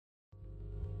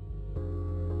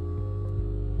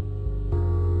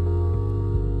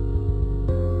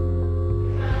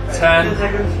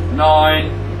10,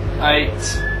 9, 8,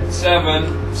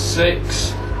 7,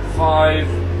 6, 5,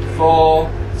 4,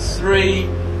 3,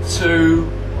 2,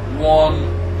 1.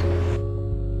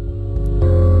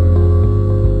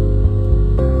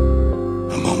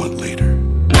 A moment later.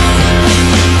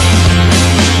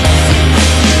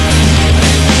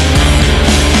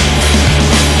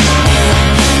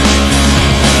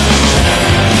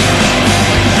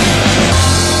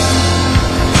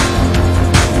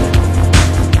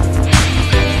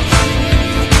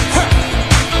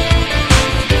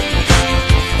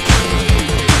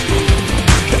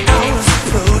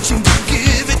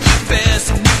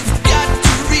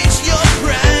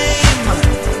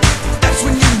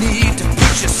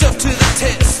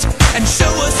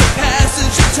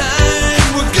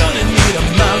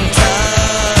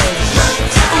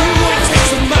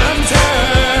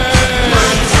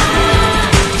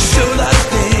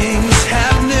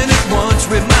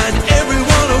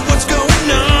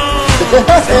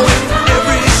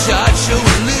 Every shot show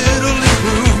a little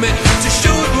improvement. To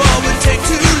show it raw would take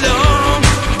too long.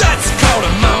 That's called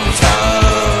a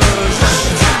montage.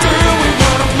 Girl, we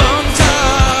want a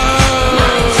montage.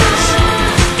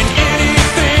 In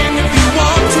anything if you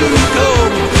want to go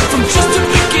from just a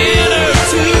beginner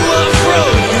to a pro,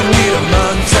 you need a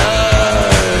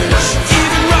montage.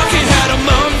 Even Rocky had a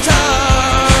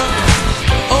montage.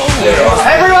 Oh,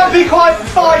 yeah. Everyone be quiet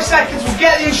for 5 seconds. We'll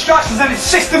get the instructions and it's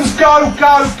systems go,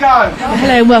 go, go.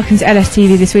 Hello and welcome to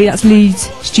LSTV this week. That's Leeds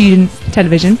Student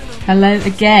Television. Hello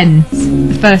again.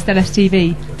 The first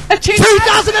LSTV of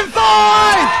 2005!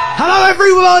 Hello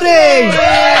everybody!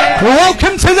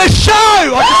 Welcome to the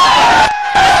show!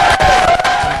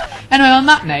 Anyway, on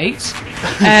that note,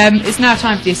 it's now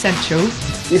time for The Essentials.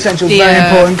 The Essentials, very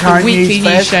important current the weekly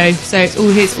news show. So it's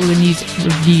here's all the news,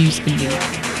 reviews for you.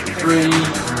 3,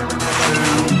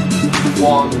 2,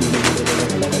 1.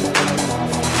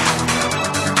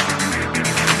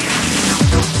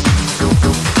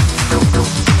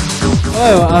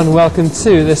 Hello and welcome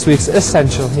to this week's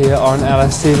Essential here on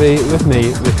LSTV with me,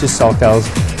 Richard Salkels.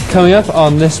 Coming up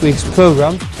on this week's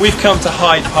programme, we've come to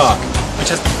Hyde Park, which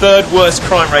has the 3rd worst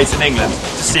crime rate in England,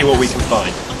 to see what we can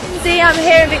find. I'm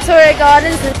here in Victoria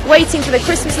Gardens waiting for the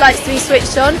Christmas lights to be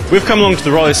switched on. We've come along to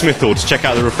the Riley Smith Hall to check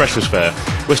out the Refreshers Fair,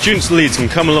 where students of Leeds can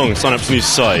come along and sign up to new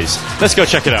societies. Let's go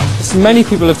check it out. many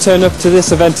people have turned up to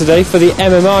this event today for the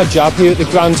MMR jab here at the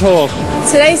Grand Hall.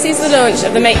 Today sees the launch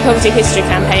of the Make Poverty History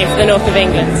campaign for the north of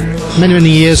England. Many, many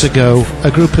years ago,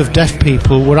 a group of deaf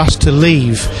people were asked to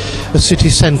leave the city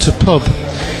centre pub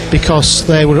because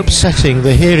they were upsetting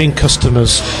the hearing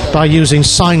customers by using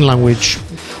sign language.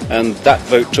 And that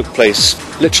vote took place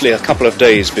literally a couple of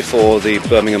days before the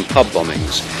Birmingham pub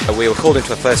bombings. We were called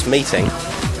into a first meeting,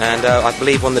 and I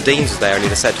believe one of the deans was there, and he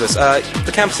just said to us,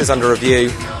 the campus is under review,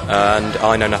 and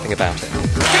I know nothing about it.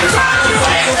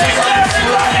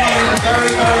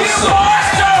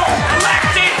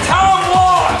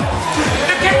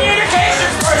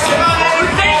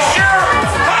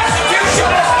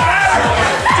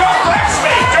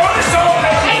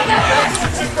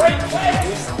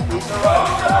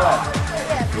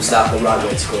 Was that the right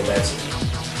way to go about it?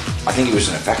 I think it was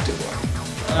an effective one.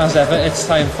 As ever, it's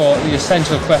time for the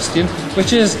essential question,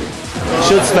 which is: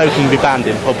 should smoking be banned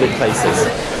in public places?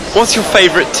 What's your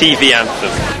favourite TV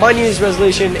anthem? My New Year's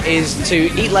resolution is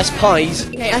to eat less pies.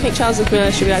 Okay, I think Charles and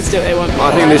Camilla should be able to do what they want.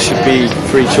 I think this should be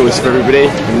free choice for everybody,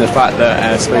 and the fact that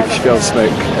smokers should be able to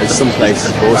smoke at some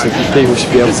places, but also people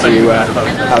should be able to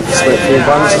have smoke-free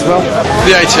environments as well.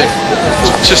 The 18,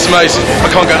 just amazing.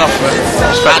 I can't get enough of it.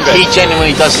 And he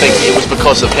genuinely does think it was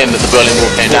because of him that the Berlin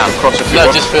Wall came down. No,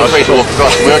 just feel free to walk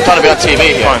across. We're trying to be on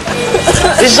TV here.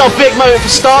 This is our big moment for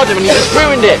stardom, and you just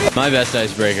ruined it. My best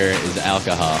icebreaker is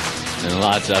alcohol, and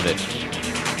lots of it.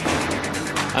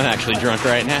 I'm actually drunk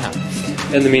right now.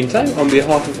 In the meantime, on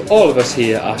behalf of all of us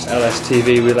here at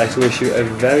LSTV, we'd like to wish you a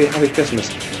very happy Christmas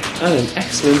and an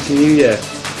excellent New Year.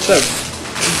 So,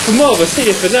 from all of us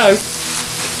here for now,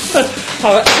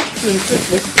 have an excellent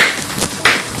Christmas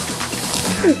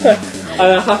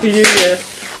and a happy New Year.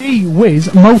 Gee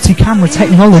whiz, multi-camera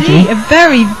technology.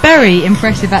 Very, very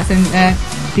impressive. That's in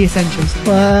The Essentials.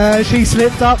 Well, she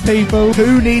slipped up, people.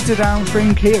 Who needs a down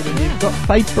drink here? And you've got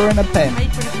paper and a pen.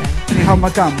 Can you hold my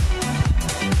gum?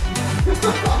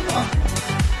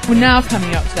 We're now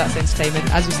coming up to That's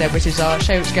Entertainment, as we said, which is our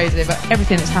show which goes over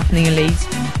everything that's happening in Leeds.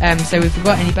 So if we've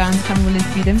got any bands coming, we'll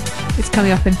interview them. It's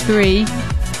coming up in 3,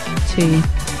 2.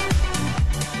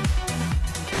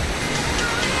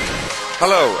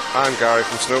 Hello, I'm Gary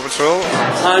from Snow Patrol.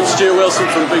 I'm Stuart Wilson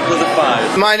from Big Brother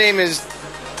 5. My name is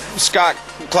Scott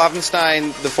Klavenstein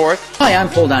IV. Hi, I'm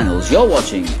Paul Daniels. You're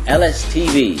watching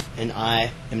LSTV. And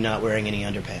I am not wearing any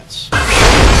underpants.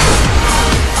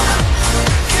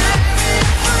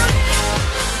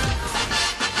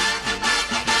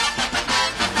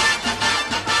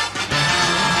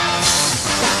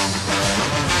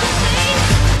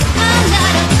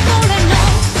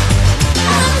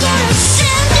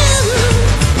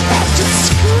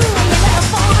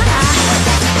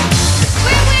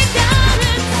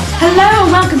 Hello and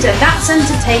welcome to That's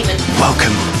Entertainment.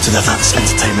 Welcome to the That's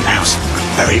Entertainment House.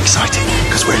 Very exciting,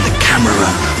 because we're in the camera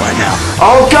room right now.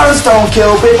 Oh, ghosts don't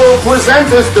kill people,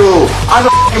 presenters do. I'm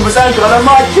a f***ing presenter and I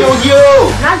might kill you.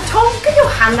 Now Tom, get your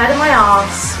hand out of my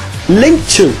arse. Link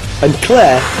to and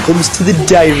Claire comes to the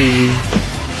diary room.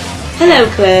 Hello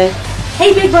Claire.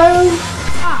 Hey big bro.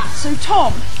 So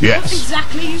Tom, Yes. what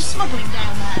exactly are you smuggling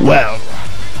down there? Well,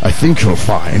 I think you'll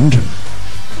find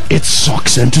it's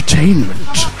Socks Entertainment.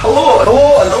 Hello,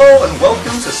 and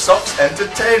welcome to Socks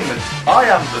Entertainment. I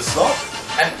am the Sock.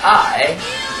 And I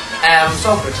am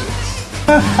Socrates.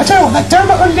 I tell you what, that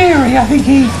Dermot O'Leary, I think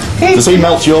he Does he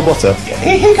melt your butter?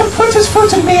 he can put his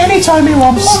foot in me anytime he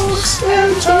wants. Socks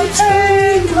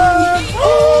Entertainment.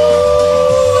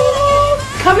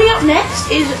 Coming up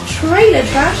next is Trailer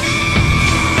Trash.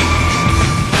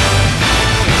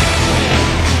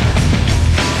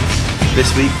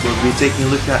 This week we'll be taking a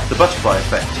look at The Butterfly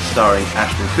Effect, starring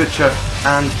Ashton Kutcher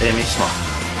and Amy Smart.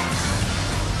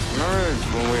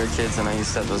 Remember when we were kids and I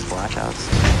used to have those blackouts?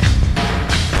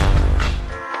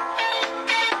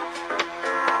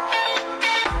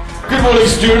 Good morning,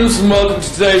 students, and welcome to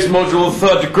today's module,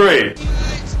 Third Degree.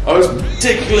 I was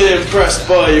particularly impressed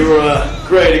by your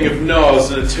grading of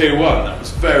Nas in a 2-1. That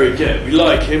was very good. We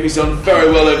like him. He's done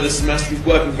very well over the semester. He's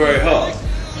working very hard.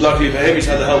 Luckily for him, he's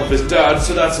had the help of his dad,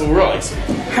 so that's all right.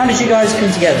 How did you guys come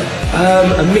together?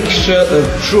 A mixture of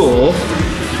draw,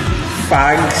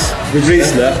 fags,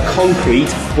 Rizzler, concrete,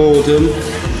 boredom,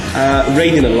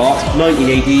 raining a lot,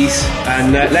 1980s,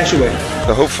 and leisure wear.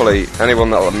 So hopefully anyone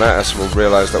that will have met us will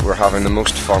realise that we're having the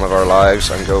most fun of our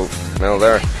lives and go, no,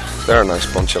 they're a nice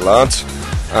bunch of lads.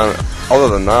 And other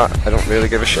than that, I don't really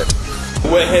give a shit.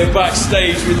 We're here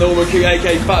backstage with Norman King,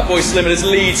 aka Fatboy Slim, at his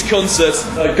Leeds concert.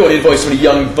 Got any advice for any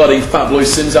young budding Fatboy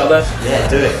Sims out there? Yeah,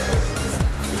 do it.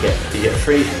 You get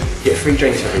free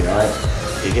drinks every night.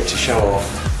 You get to show off.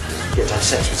 You get to have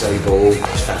sex with Zoe Ball.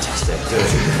 It's fantastic. Do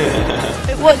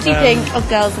it. What do you think of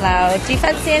Girls Aloud? Do you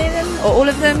fancy any of them or all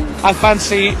of them? I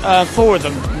fancy 4 of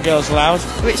them, Girls Aloud.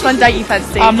 Which one don't you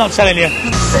fancy? I'm not telling you.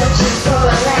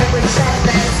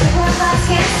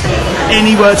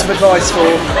 Any words of advice for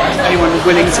anyone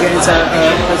willing to get into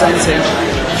presenting?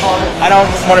 I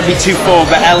don't want to be too forward,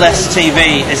 but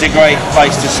LSTV is a great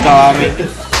place to start.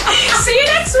 See you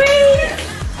next week!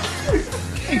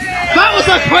 That was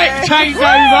a quick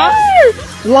changeover!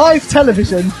 Live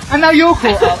television, and now you're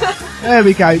caught up. There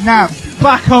we go. Now,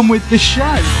 back on with the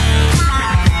show.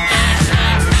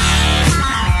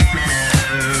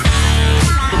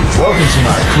 Welcome to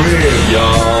my crib,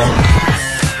 y'all.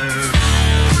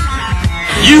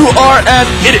 You are an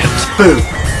idiot. Boo.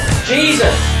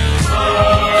 Jesus!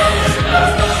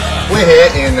 We're here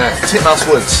in Titmouse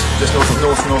Woods, just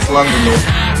north of North London.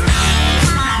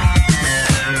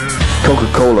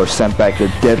 Coca-Cola sent back their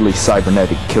deadly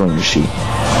cybernetic killing machine,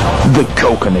 the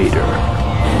Coconator.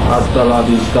 Hasta la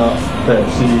vista,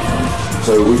 Pepsi.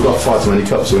 So we've got far too many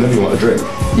cups, so whenever you want a drink,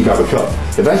 you grab a cup.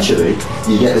 Eventually,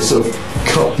 you get this sort of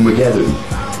cup Mageddon,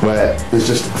 where there's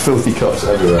just filthy cups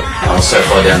everywhere. I was so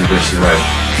far down the bushy road,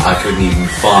 I couldn't even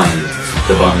find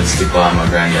the buttons to buy my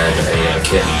granddad a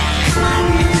kitten.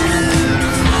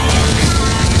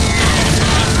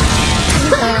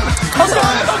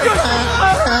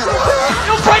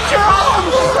 You'll break your arm!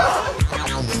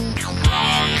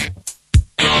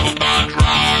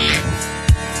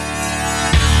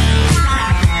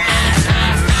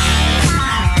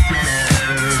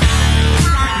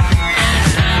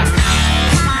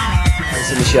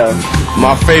 In the show.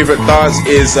 My favourite dance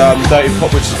is Dirty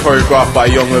Pop, which is choreographed by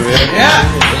Young over here. Yeah!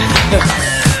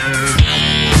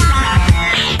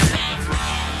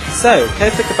 So,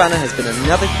 Copacabana has been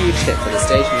another huge hit for the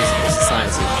Stage Musical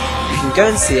Society. You can go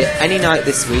and see it any night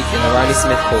this week in the Riley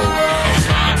Smith Hall.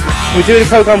 We're doing a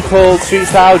programme called Street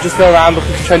Style, just go around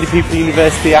looking for trendy people at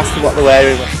university, ask them what they're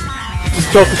wearing.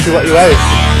 Just talk us through what you're wearing.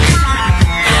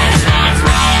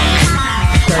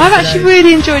 I've actually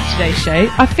really enjoyed today's show.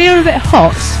 I feel a bit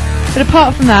hot, but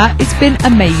apart from that, it's been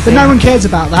amazing. But no one cares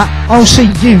about that. I'll see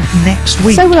you next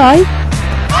week. So will I.